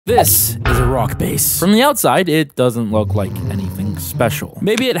This is a rock base. From the outside, it doesn't look like anything special.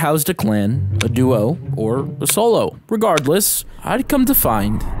 Maybe it housed a clan, a duo, or a solo. Regardless, I'd come to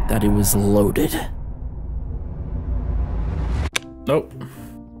find that it was loaded. Nope.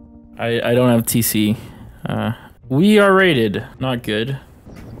 I don't have TC. We are raided. Not good.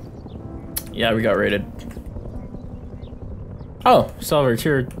 Yeah, we got raided. Oh, still have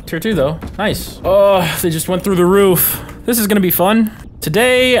tier 2 though. Nice. Oh, they just went through the roof. This is gonna be fun.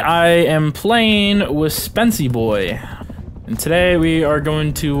 Today I am playing with Spency Boy. And today we are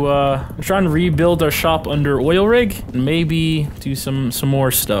going to try and rebuild our shop under oil rig and maybe do some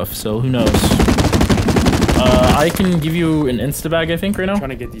more stuff. So who knows? I can give you an insta bag, I think, right now. I'm trying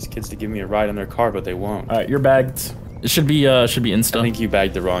to get these kids to give me a ride in their car, but they won't. All right, you're bagged. It should be insta. I think you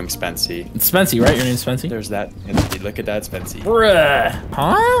bagged the wrong Spency. It's Spency, right? Your name's Spency? There's that. Look at that Spency. Bruh.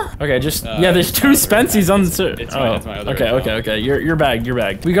 Huh? Okay, just yeah. There's two Spencies on the. It's my other Okay. You're bagged. You're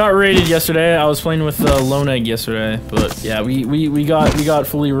bagged. We got raided yesterday. I was playing with Lone Egg yesterday, but yeah, we got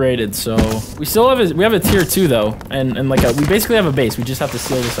fully raided. So we still have a tier 2 though, and like we basically have a base. We just have to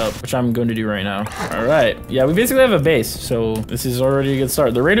seal this up, which I'm going to do right now. All right. Yeah, we basically have a base. So this is already a good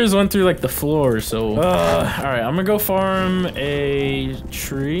start. The raiders went through like the floor. So all right, I'm gonna go farm a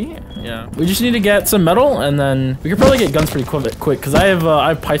tree. Yeah, we just need to get some metal, and then we could probably get guns pretty quick because I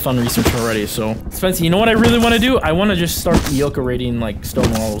have Python research already. So Spency, you know what I really want to do? I want to just start Ioka raiding like stone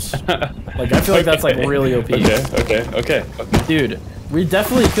walls. Like I feel like that's like really OP. Okay. Dude, we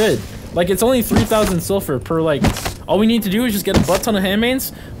definitely could. Like it's only 3,000 silver per like. All we need to do is just get a butt ton of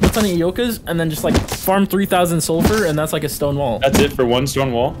handmades, butt ton of Iokas, and then just like farm 3,000 sulfur, and that's like a stone wall. That's it for one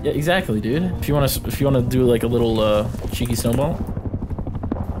stone wall? Yeah, exactly, dude. If you wanna do like a little cheeky snowball.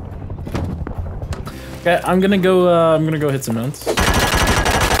 Okay, I'm gonna go hit some nuns.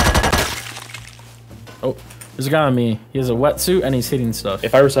 Oh, there's a guy on me. He has a wetsuit and he's hitting stuff.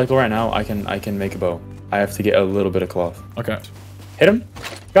 If I recycle right now, I can make a bow. I have to get a little bit of cloth. Okay. Hit him.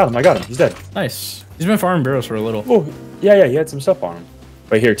 Got him. I got him. He's dead. Nice. He's been farming barrels for a little. Oh, yeah. He had some stuff on him.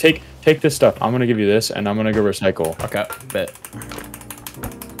 Right here. Take this stuff. I'm gonna give you this, and I'm gonna go recycle. Okay. Bet.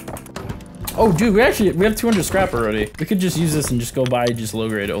 Oh, dude, we have 200 scrap already. We could just use this and just go buy just low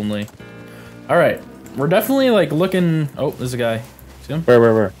grade only. All right. We're definitely like looking. Oh, there's a guy. See him?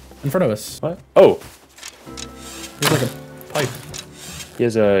 Where? In front of us. What? Oh. There's like a pipe. He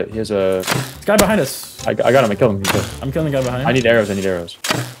has a. This guy behind us. I got him. I killed him. I'm killing the guy behind. I need arrows.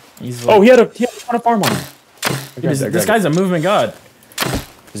 He's like, oh, he had a ton of farm on him. This guy's a movement god.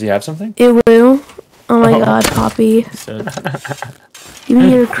 Does he have something? It will. Oh my god, Poppy. Give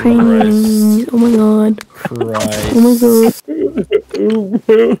me your cream. Oh my god. Christ. Oh my god.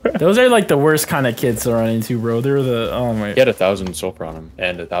 Those are like the worst kind of kids to run into, bro. They're the oh my. He had 1,000 sulfur on him,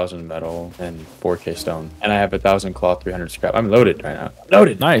 and 1,000 metal, and 4K stone, and I have 1,000 cloth, 300 scrap. I'm loaded right now.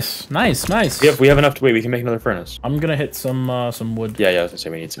 Loaded. Nice. Yep, we have enough to wait. We can make another furnace. I'm gonna hit some wood. Yeah. I was gonna say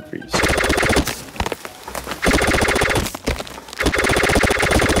we need some trees.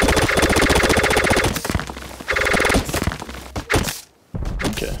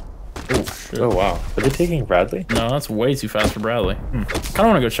 Oh wow, are they taking Bradley? No, that's way too fast for Bradley. Kind of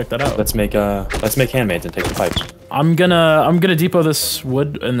want to go check that out. Let's make handmades and take the pipes. I'm gonna depot this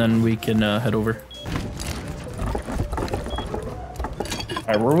wood and then we can head over. All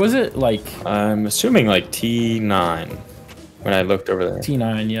right, where was it? Like I'm assuming like T9 when I looked over there.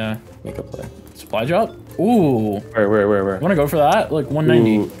 T9, yeah. Make a play. Supply drop. Ooh. Where? Want to go for that? Like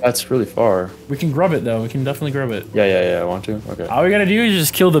 190. Ooh, that's really far. We can grub it though. We can definitely grub it. Yeah. I want to. Okay. All we gotta do is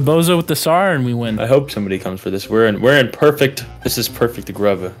just kill the bozo with the SAR and we win. I hope somebody comes for this. We're in perfect. This is perfect to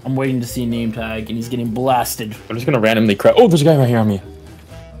grub. I'm waiting to see a name tag and he's getting blasted. I'm just gonna randomly crack. Oh, there's a guy right here on me.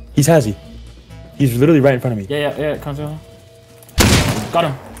 He's Hazzy. He's literally right in front of me. Yeah. Konfuzion. Got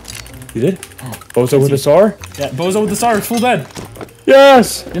him. You did? Oh, Bozo with the SAR? Yeah, Bozo with the SAR. Full dead.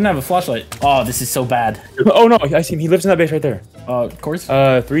 Yes! Didn't have a flashlight. Oh, this is so bad. Oh no, I see him. He lives in that base right there. Course?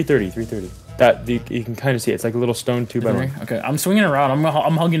 330. That you can kind of see it. It's like a little stone 2x1. Okay, I'm swinging around. I'm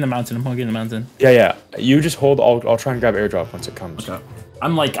hugging the mountain. Yeah. You just hold. I'll try and grab airdrop once it comes. Okay.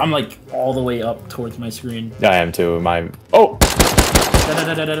 I'm like all the way up towards my screen. Yeah, I am too. Oh!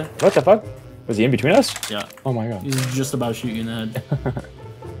 Da-da-da-da-da. What the fuck? Was he in between us? Yeah. Oh my god. He's just about to shoot you in the head.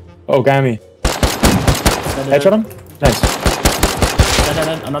 Oh, got me. Headshot him? Nice.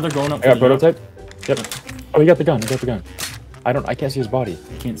 Another going up. I got prototype. Yep. Oh, he got the gun. I can't see his body.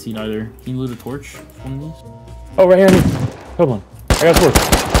 I can't see it either. Can you loot a torch? One of these? Oh, right here. Hold on. I got a torch.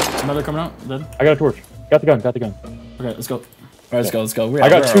 Another coming out. Dead. I got a torch. Got the gun. Okay, let's go. All right, let's go. I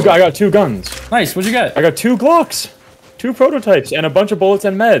got two guns. Nice. What'd you get? I got 2 Glocks. 2 prototypes and a bunch of bullets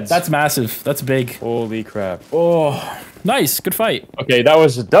and meds. That's massive. That's big. Holy crap. Oh, nice. Good fight. Okay, that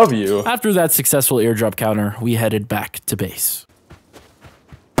was a W. After that successful airdrop counter, we headed back to base.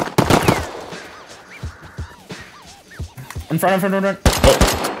 In front. Oh.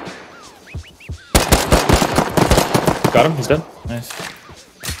 Got him. He's dead. Nice.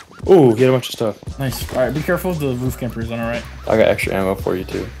 Ooh, he had a bunch of stuff. Nice. All right, be careful of the roof campers on our right. I got extra ammo for you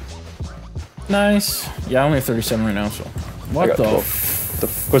too. Nice. Yeah, I only have 37 right now, so. What the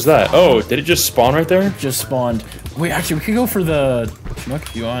f was that? Oh, did it just spawn right there? Just spawned. Wait, actually, we could go for the Chinook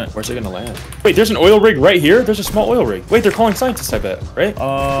if you want. Where's it gonna land? Wait, there's an oil rig right here? There's a small oil rig. Wait, they're calling scientists, I bet, right?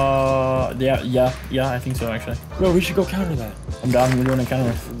 Yeah, I think so, actually. Bro, we should go counter that. I'm down, we're doing a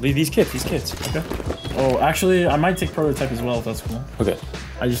counter. Leave these kits. Okay. Oh, actually, I might take prototype as well, if that's cool. Okay.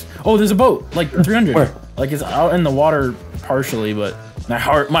 Oh, there's a boat, like 300. Where? Like, it's out in the water partially, but my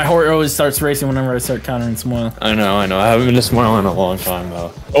heart always starts racing whenever I start countering some oil. I know. I haven't been to Smile in a long time,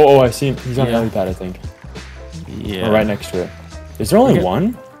 though. Oh, I see him. He's on the helipad, I think. Yeah. Or right next to it. Is there only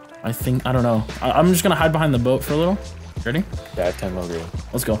one? I don't know. I'm just gonna hide behind the boat for a little. Ready? Yeah, I have 10 logo.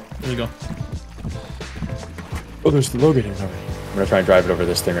 Let's go. Here we go. Oh, there's the logo here. I'm gonna try and drive it over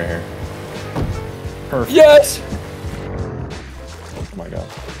this thing right here. Perfect. Yes! Oh my god.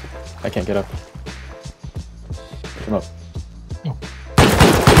 I can't get up. Come up. Oh.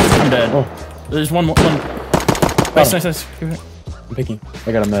 I'm dead. Oh. There's one. Nice. I'm picking.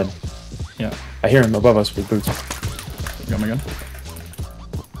 I got a med. Yeah. I hear him above us with boots. Got my gun.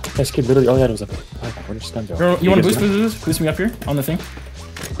 This kid literally all he had was a... Where did his gun go? Girl, you want to boost me up here on the thing?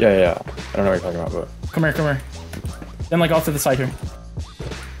 Yeah. I don't know what you're talking about, but... Come here. Then like off to the side here.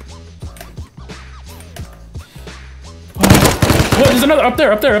 Whoa, there's another up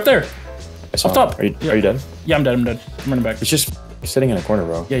there. I saw up top. Are you dead? Yeah, I'm dead. I'm running back. He's just sitting in a corner,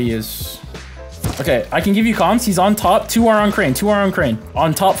 bro. Yeah, he is. Okay, I can give you comms. He's on top. 2 are on crane.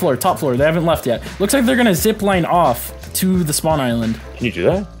 On top floor. They haven't left yet. Looks like they're gonna zip line off to the spawn island. Can you do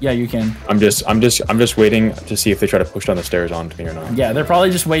that? Yeah, you can. I'm just waiting to see if they try to push down the stairs onto me or not. Yeah, they're probably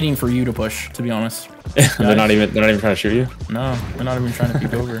just waiting for you to push, to be honest. they're not even trying to shoot you? No, they're not even trying to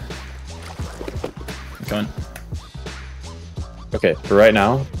peek over. I'm coming. Okay, for right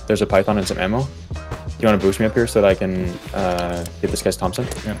now, there's a python and some ammo. Do you want to boost me up here so that I can get this guy's Thompson?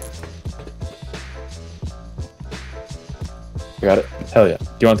 Yeah. I got it. Hell yeah. Do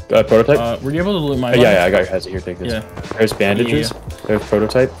you want a prototype? Were you able to loot my yeah, I got your heads. Here, take this. Yeah. There's bandages. There's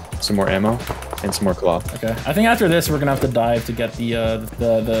prototype, some more ammo, and some more cloth. Okay. I think after this, we're gonna have to dive to get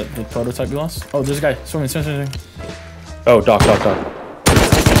the prototype we lost. Oh, there's a guy swimming. Oh, Doc. I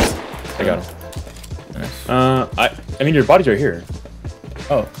got him. Nice. I mean, your body's right here.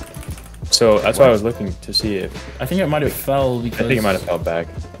 Oh. So that's why I was looking to see if... I think it might have fell because... I think it might have fell back.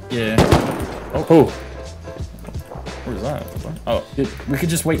 Yeah. Oh. Where's that? Oh, dude, we could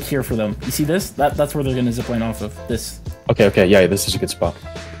just wait here for them. You see this? That's where they're gonna zipline off of. This. Okay. Yeah, this is a good spot.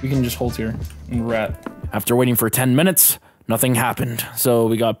 We can just hold here and rat. After waiting for 10 minutes, nothing happened. So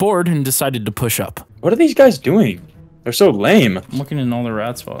we got bored and decided to push up. What are these guys doing? They're so lame. I'm looking in all the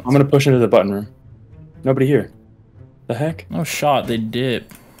rat spots. I'm gonna push into the button room. Nobody here. The heck? No shot, they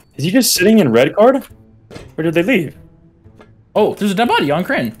dip. Is he just sitting in red card? Or did they leave? Oh, there's a dead body on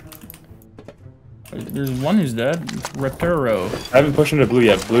crane. There's one who's dead. Reptero. I haven't pushed into blue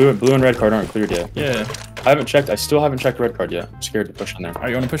yet. Blue and red card aren't cleared yet. Yeah. I haven't checked. I still haven't checked red card yet. I'm scared to push in there.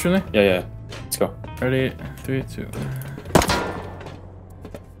 Alright, you want to push in there? Yeah. Let's go. Ready? 3, 2.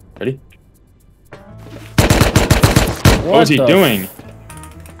 Ready? What was he doing?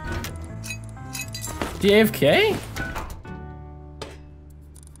 DAFK?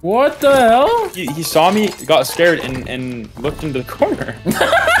 What the hell? He saw me, got scared, and looked into the corner.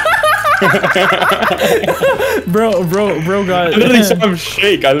 bro got... I literally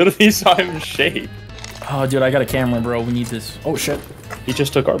saw him shake. Oh, dude, I got a camera, bro. We need this. Oh, shit. He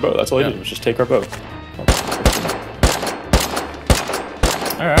just took our boat. That's all he did, was just take our boat.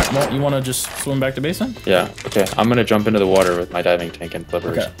 Alright, well, you want to just swim back to base then? Yeah, okay. I'm going to jump into the water with my diving tank and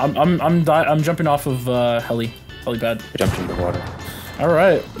flippers. Okay, I'm jumping off of helipad. I jumped into the water.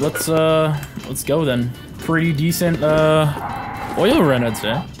 Alright, let's go then. Pretty decent oil run, I'd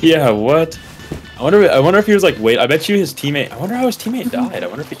say. Yeah, what? I wonder if he was like, wait, I bet you his teammate, I wonder how his teammate died. I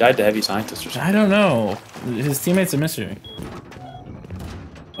wonder if he died to heavy scientist or something. I don't know. His teammate's a mystery.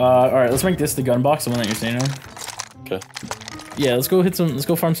 Alright, let's make this the gun box, the one that you're saying on. Okay. Yeah, let's go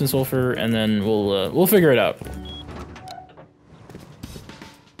farm some sulfur and then we'll figure it out.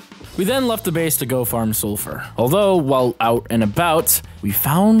 We then left the base to go farm sulfur. Although, while out and about, we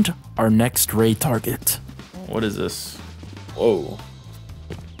found our next raid target. What is this? Whoa.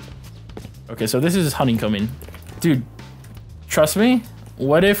 Okay, so this is honeycombing. Dude, trust me.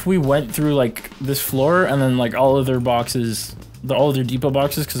 What if we went through like this floor and then like all of their boxes, all of their depot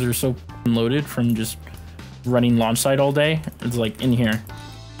boxes, because they're so loaded from just running launch site all day. It's like in here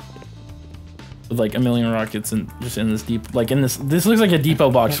with like a million rockets and just in this deep, like in this looks like a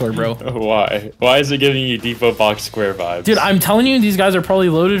depot box store, bro. Why? Why is it giving you depot box square vibes? Dude, I'm telling you, these guys are probably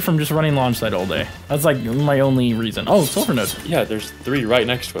loaded from just running launch site all day. That's like my only reason. Oh, sulfur nodes. Yeah, there's 3 right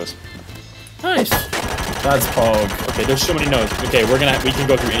next to us. Nice. That's Pog. Okay, there's so many nodes. Okay, we can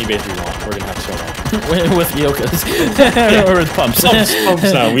go through any base we want. We're gonna have so many. with Yokas. Or with pumps.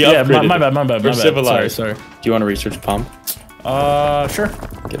 Pumps now. We yeah, upgraded. my bad. We're civilized. Sorry. Do you want to research pump? Sure.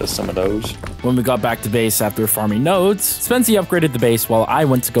 Get us some of those. When we got back to base after farming nodes, Spency upgraded the base while I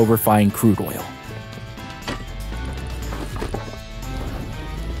went to go refine crude oil.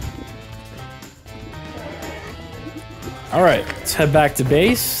 All right, let's head back to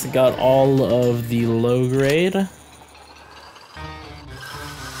base. Got all of the low grade.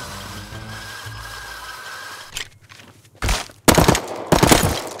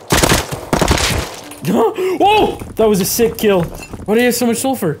 Whoa! That was a sick kill. Why do you have so much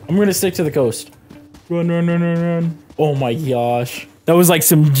sulfur? I'm gonna stick to the coast. Run. Oh my gosh. That was like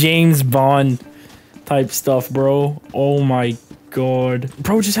some James Bond type stuff, bro. Oh my god.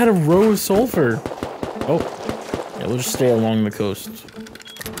 Bro just had a row of sulfur. Oh. Yeah, we'll just stay along the coast.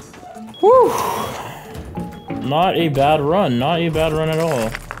 Whew. Not a bad run. Not a bad run at all.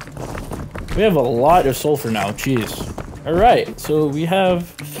 We have a lot of sulfur now. Jeez. Alright, so we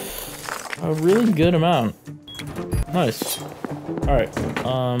have a really good amount. Nice. Alright,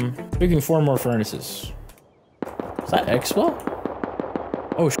 making 4 more furnaces. Is that Expo?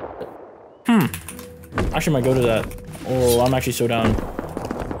 Oh, shit. Actually might go to that. Oh, I'm actually so down.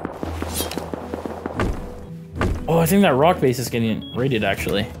 Oh, I think that rock base is getting raided,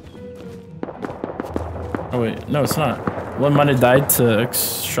 actually. Oh, wait. No, it's not. One might have died to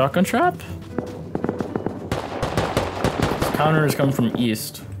shotgun trap? This counter is coming from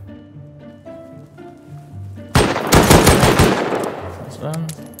east. This one.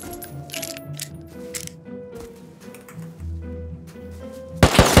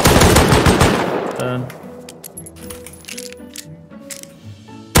 Done.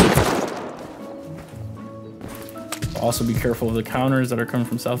 Also be careful of the counters that are coming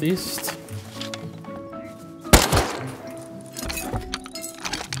from southeast.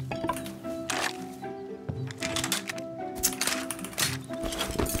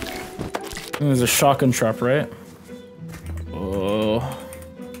 There's a shotgun trap, right? Oh.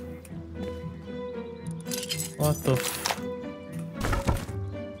 What the f...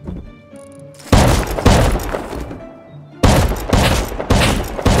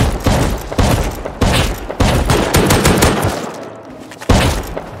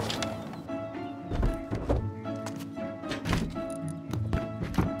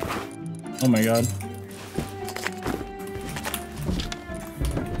 Oh my god.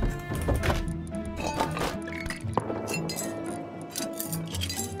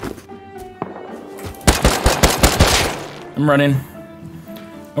 I'm running.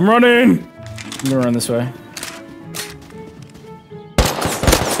 I'm running! I'm gonna run this way. Oh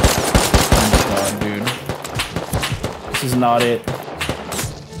my god, dude. This is not it.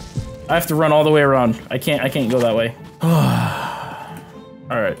 I have to run all the way around. I can't go that way.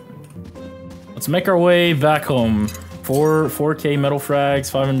 Alright. Let's make our way back home. 4K metal frags,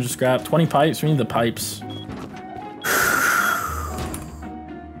 500 scrap, 20 pipes. We need the pipes.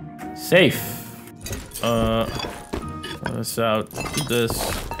 Safe. This out. This.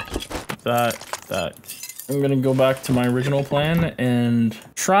 That. I'm gonna go back to my original plan and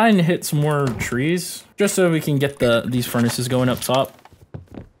try and hit some more trees, just so we can get these furnaces going up top.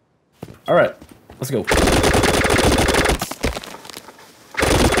 All right, let's go.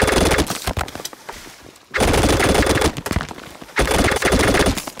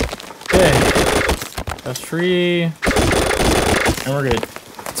 That's tree. And we're good.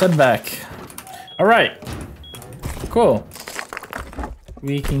 Let's head back. Alright. Cool.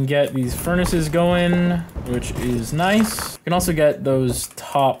 We can get these furnaces going, which is nice. We can also get those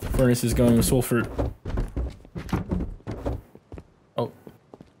top furnaces going with sulfur. Oh.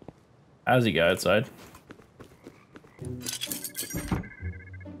 How's he go outside?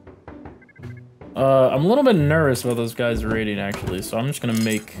 I'm a little bit nervous about those guys raiding, actually, so I'm just gonna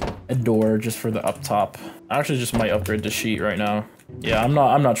make a door just for the up top. I actually just might upgrade to sheet right now. Yeah, I'm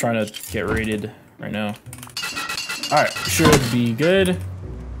not trying to get raided right now. All right, should be good.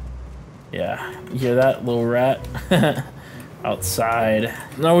 Yeah, you hear that, little rat? outside.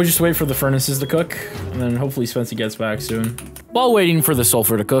 Now we just wait for the furnaces to cook, and then hopefully Spency gets back soon. While waiting for the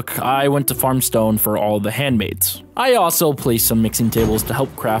sulfur to cook, I went to farm stone for all the handmades. I also placed some mixing tables to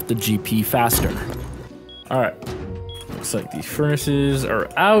help craft the GP faster. Alright. Looks like these furnaces are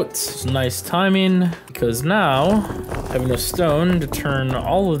out. It's nice timing, because now I have enough stone to turn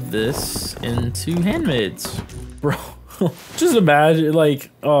all of this into handmades. Bro, just imagine, like,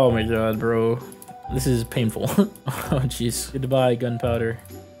 oh my god, bro. This is painful. Oh jeez. Goodbye, gunpowder.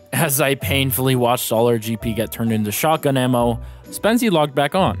 As I painfully watched all our GP get turned into shotgun ammo, Spency logged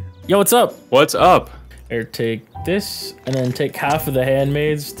back on. Yo, what's up? What's up? Here, take this, and then take half of the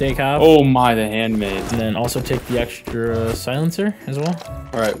handmades. Take half. Oh my, the handmades. And then also take the extra silencer as well.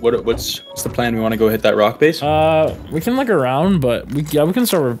 All right, what's the plan? We want to go hit that rock base? We can look around, but we can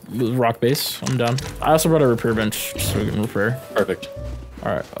start with rock base. I'm down. I also brought a repair bench so we can repair. Perfect.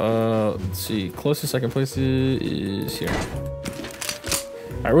 All right. Let's see. Closest second place is here.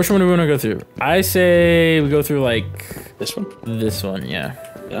 All right, which one do we want to go through? I say we go through like this one. This one, yeah.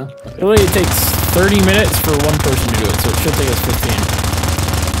 Yeah. Okay. Really, it takes 30 minutes for one person to do it, so it should take us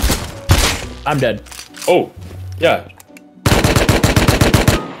 15. I'm dead. Oh, yeah.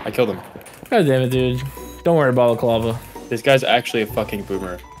 I killed him. God damn it, dude. Don't worry, balaclava. This guy's actually a fucking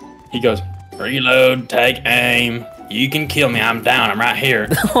boomer. He goes, reload, take aim. You can kill me. I'm down. I'm right here.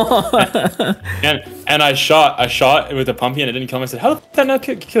 and I shot with a pumpy and it didn't kill him. I said, how did that not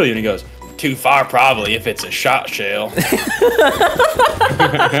kill you? And he goes, too far probably if it's a shot shell.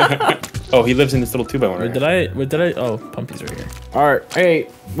 Oh, he lives in this little 2x1 right What did I? Oh, Pumpy's right here. All right, hey,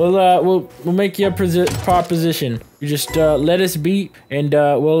 we'll make you a proposition. You just let us beat, and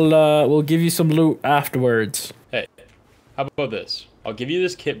we'll give you some loot afterwards. Hey, how about this? I'll give you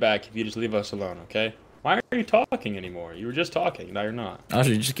this kit back if you just leave us alone, okay? Why are you talking anymore? You were just talking. Now you're not. I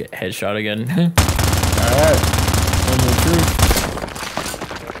should just get headshot again. All right.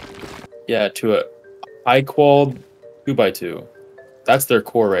 Yeah, to a high qual 2x2. That's their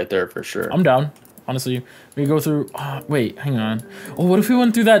core right there for sure. I'm down. Honestly, we go through. Wait, hang on. Oh, what if we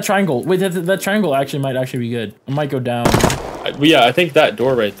went through that triangle? Wait, that triangle might actually be good. I might go down. Yeah, I think that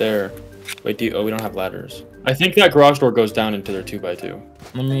door right there. Wait, we don't have ladders. I think that garage door goes down into their 2x2.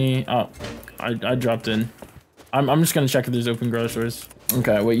 Let me. Oh, I dropped in. I'm just gonna check if there's open garage doors.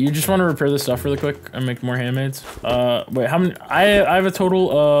 Okay, wait, you just want to repair this stuff really quick and make more handmades? Wait, how many? I have a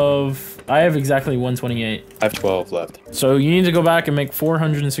total of. I have exactly 128. I have 12 left. So you need to go back and make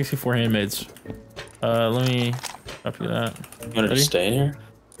 464 handmades. Let me copy that. You want to just stay in here?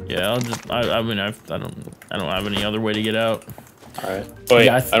 Yeah, I'll just. I mean, I don't have any other way to get out. All right. Oh wait,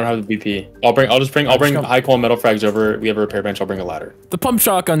 Yeah, I don't have the BP. I'll bring high quality metal frags over. We have a repair bench. I'll bring a ladder. The pump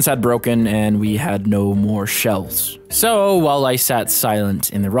shotguns had broken and we had no more shells. So while I sat silent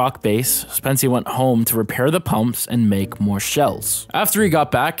in the rock base, Spency went home to repair the pumps and make more shells. After he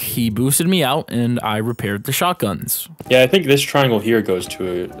got back, he boosted me out and I repaired the shotguns. Yeah, I think this triangle here goes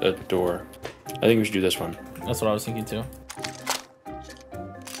to a door. I think we should do this one. That's what I was thinking too.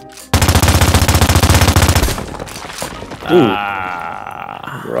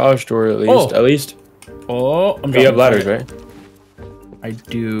 Garage door at least. At least. Oh, You have ladders, right? I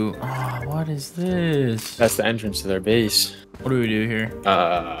do. Oh, what is this? That's the entrance to their base. What do we do here?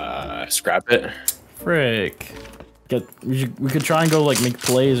 Scrap it. Frick. We could try and go like make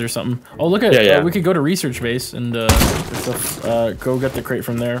plays or something. Oh, look at we could go to research base and go get the crate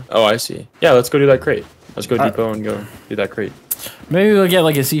from there. Oh, I see. Yeah, let's go do that crate. Let's go depot and go do that crate. Maybe we'll get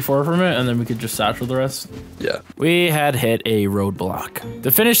like a C4 from it and then we could just satchel the rest. Yeah. We had hit a roadblock.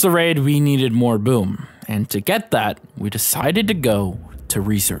 To finish the raid, we needed more boom. And to get that, we decided to go to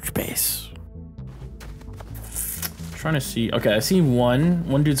research base. Trying to see. Okay, I see one.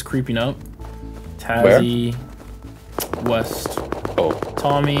 One dude's creeping up. Tazzy. West. Oh.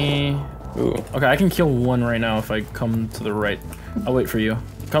 Tommy. Ooh. Okay, I can kill one right now if I come to the right. I'll wait for you.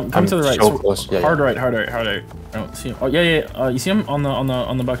 Come to the right. So close. Yeah, hard right. I don't see him. Oh yeah. You see him on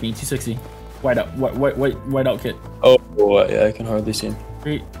the balcony. 260. White out kit. Oh, yeah, I can hardly see him.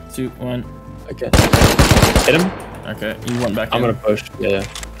 3, 2, 1. Okay. Hit him. Okay, you went back. I'm gonna push. Yeah.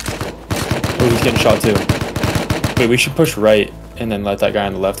 Oh, he's getting shot too. Wait, we should push right and then let that guy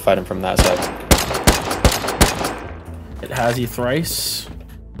on the left fight him from that side. It has you thrice.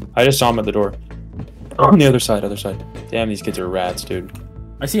 I just saw him at the door. On the other side. Damn, these kids are rats, dude.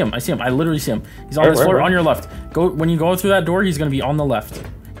 I see him. I literally see him. He's on this floor on your left. When you go through that door, he's gonna be on the left.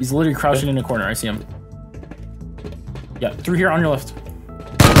 He's literally crouching in a corner. I see him. Yeah, through here on your left.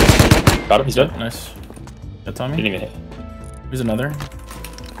 Got him. He's dead. Nice. Got Tommy. Didn't even hit. There's another.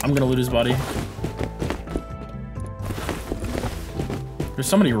 I'm gonna loot his body. There's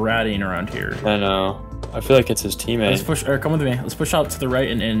somebody ratting around here. I know. I feel like it's his teammate. Let's push. Or come with me. Let's push out to the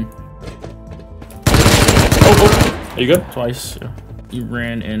right and in. Oh, are you good? Twice. You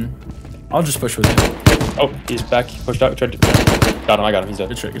ran in. I'll just push with you. Oh, he's back. He pushed out. Tried to. Got him. I got him. He's dead.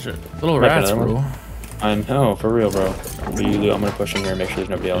 Good shit. Good shit. Little rats, bro. I know, for real, bro. I'm gonna push in here and make sure there's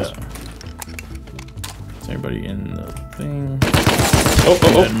nobody else. Yeah. Is anybody in the thing? Oh.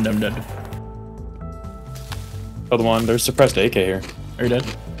 I'm dead. Other one. There's suppressed AK here. Are you dead?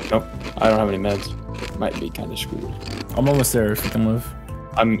 Nope. I don't have any meds. Might be kind of screwed. I'm almost there if you can live.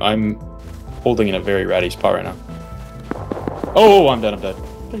 I'm holding in a very ratty spot right now. Oh, I'm dead. I didn't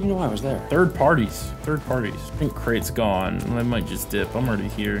even know I was there. Third parties. I think crate's gone. I might just dip. I'm already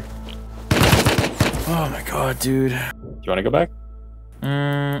here. Oh my god, dude. Do you want to go back?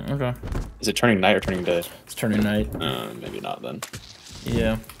 Okay. Is it turning night or turning day? It's turning night. Maybe not then.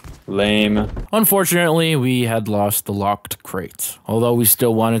 Yeah. Lame. Unfortunately, we had lost the locked crate, although we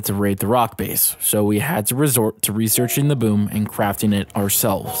still wanted to raid the rock base, so we had to resort to researching the boom and crafting it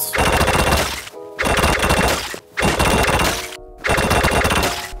ourselves.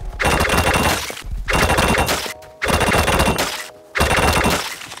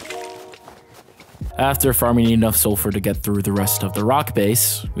 After farming enough sulfur to get through the rest of the rock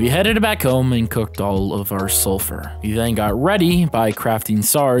base, we headed back home and cooked all of our sulfur. We then got ready by crafting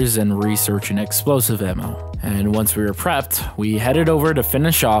SARS and researching explosive ammo. And once we were prepped, we headed over to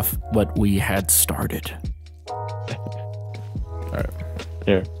finish off what we had started. Alright,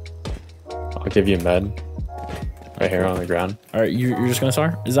 here. I'll give you a med. Right here on the ground. Alright, you're just gonna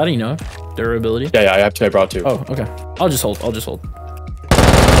SAR? Is that enough? Durability? Yeah, I have two. I brought two. Oh, okay. I'll just hold.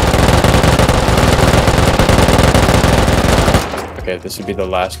 Okay, this would be the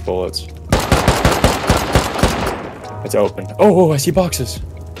last bullets. It's open. Oh, I see boxes.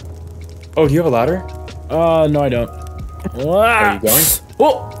 Oh, do you have a ladder? No, I don't. Are you going?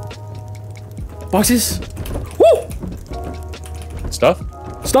 Oh! Boxes! Woo! Stuff?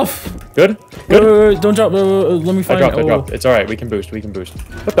 Good? Don't drop. Let me find. I dropped. It's alright. We can boost.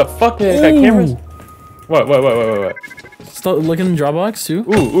 What the fuck? They got cameras? What? Stop looking in the drop box too.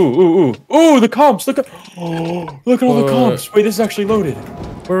 Ooh, the comps. Look at all the comps. Wait, this is actually loaded.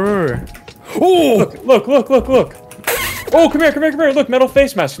 Where? Oh! Look. Oh, come here. Look, metal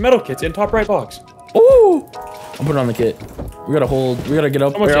face masks, metal kits in top right box. Oh! I'm putting on the kit. We gotta hold. We gotta get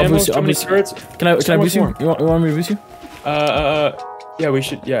up. How much ammo? How many turrets? Can I boost you? You want me to boost you? Yeah, we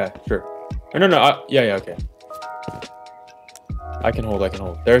should. Yeah, sure. No. Yeah, okay. I can hold.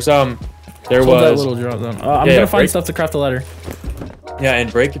 There's there was that little drop down. I'm gonna find stuff to craft a ladder. Yeah,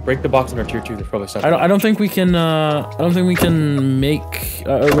 and break the box under tier 2. There's probably stuff. I don't think we can. I don't think we can make.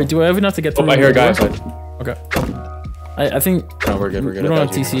 Wait, do I have enough to get through? Oh, I hear a guy outside. Okay. I think. No, we're good. We don't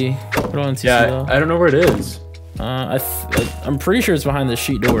have TC. We don't have TC though. I don't know where it is. I'm pretty sure it's behind the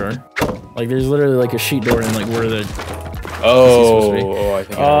sheet door. Like there's literally like a sheet door in like where the. Oh, I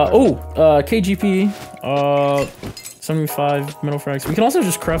think. KGP. 75 metal frags. We can also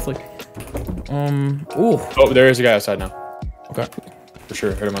just craft like. Oh, there is a guy outside now. Okay. For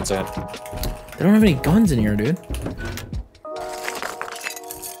sure. Heard him on sand. They don't have any guns in here, dude.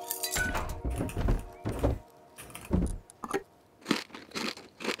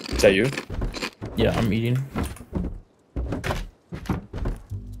 Is that you? Yeah, I'm eating.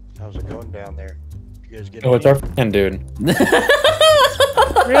 How's it going down there? You guys get? Oh, it's our friend, dude.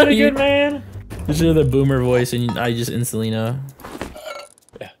 Really good, man. You hear the boomer voice, and I just instantly know.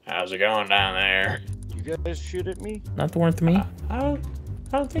 How's it going down there? You guys shoot at me? Not the one to me. I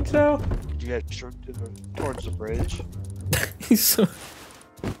don't think so. Did you guys shoot towards the bridge? He's so.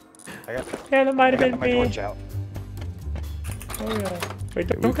 Yeah, that might have been my me. torch out. Oh yeah. Wait,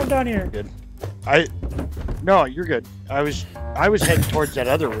 don't come down here. Good. No, you're good. I was heading towards that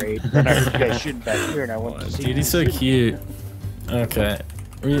other raid, and then I heard you guys shooting back here, and I went to see. Dude, he's so cute. Okay.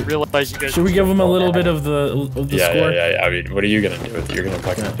 Realize you guys. Should we give him a little bit of the score? Yeah. I mean, what are you gonna do with it? You're gonna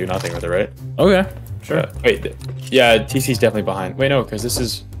fucking do nothing with it, right? Okay. Sure. Wait. Yeah, TC's definitely behind. Wait, no, because this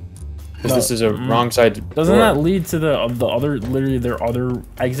is a wrong side. Doesn't door. that lead to the other, literally their other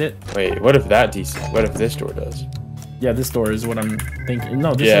exit? Wait, what if that DC? What if this door does? Yeah, this door is what I'm thinking.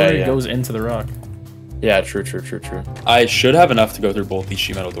 No, this literally goes into the rock. Yeah, true. I should have enough to go through both these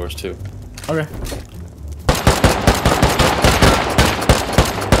sheet metal doors too. Okay.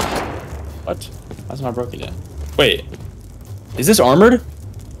 What? How's it not broken yet? Wait, is this armored?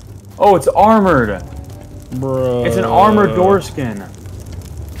 Oh, it's armored. Bro. It's an armored door skin.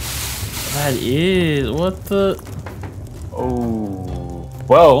 That is what the. Oh.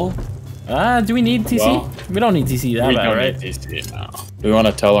 Well. Do we need TC? Well, we don't need TC that bad, right? Need TC, no. Do we want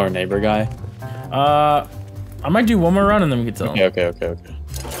to tell our neighbor guy? I might do one more run and then we can tell him. Okay.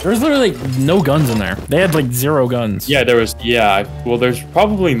 There's literally like no guns in there. They had like 0 guns. Yeah, there was. Yeah, well, there's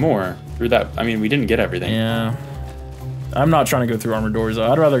probably more through that. I mean, we didn't get everything. Yeah. I'm not trying to go through armored doors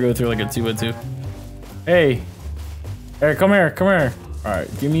though. I'd rather go through like a 2x2. Hey. Hey, come here, come here. All right,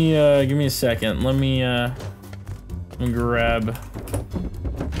 give me a second. Let me grab.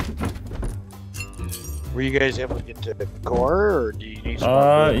 Were you guys able to get to the core, or do you need some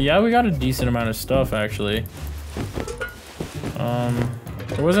more? Yeah, we got a decent amount of stuff actually.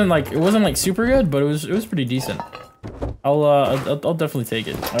 It wasn't like super good, but it was pretty decent. I'll definitely take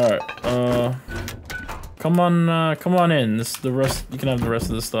it. All right. Come on in. The rest you can have the rest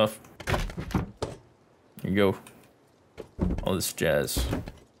of the stuff. Here you go. All this jazz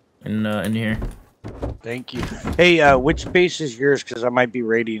in here. Thank you. Hey, which base is yours? Because I might be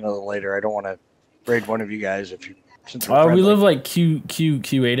raiding a little later. I don't want to raid one of you guys if you. Since we're we friendly. live like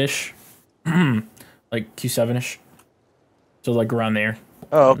Q8ish, like Q7ish. So like around there.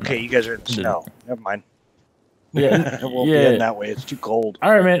 Oh, okay. You guys are in the snow. Never mind. Yeah, It won't be in that way. It's too cold.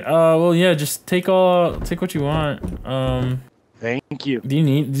 All right, man. Well, yeah. Just take what you want. Thank you. Do you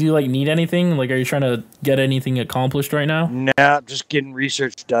need anything? Like, are you trying to get anything accomplished right now? Nah, just getting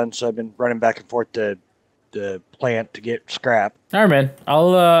research done. So I've been running back and forth to the plant to get scrap. All right, man.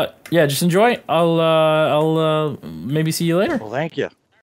 I'll just enjoy. I'll maybe see you later. Well, thank you.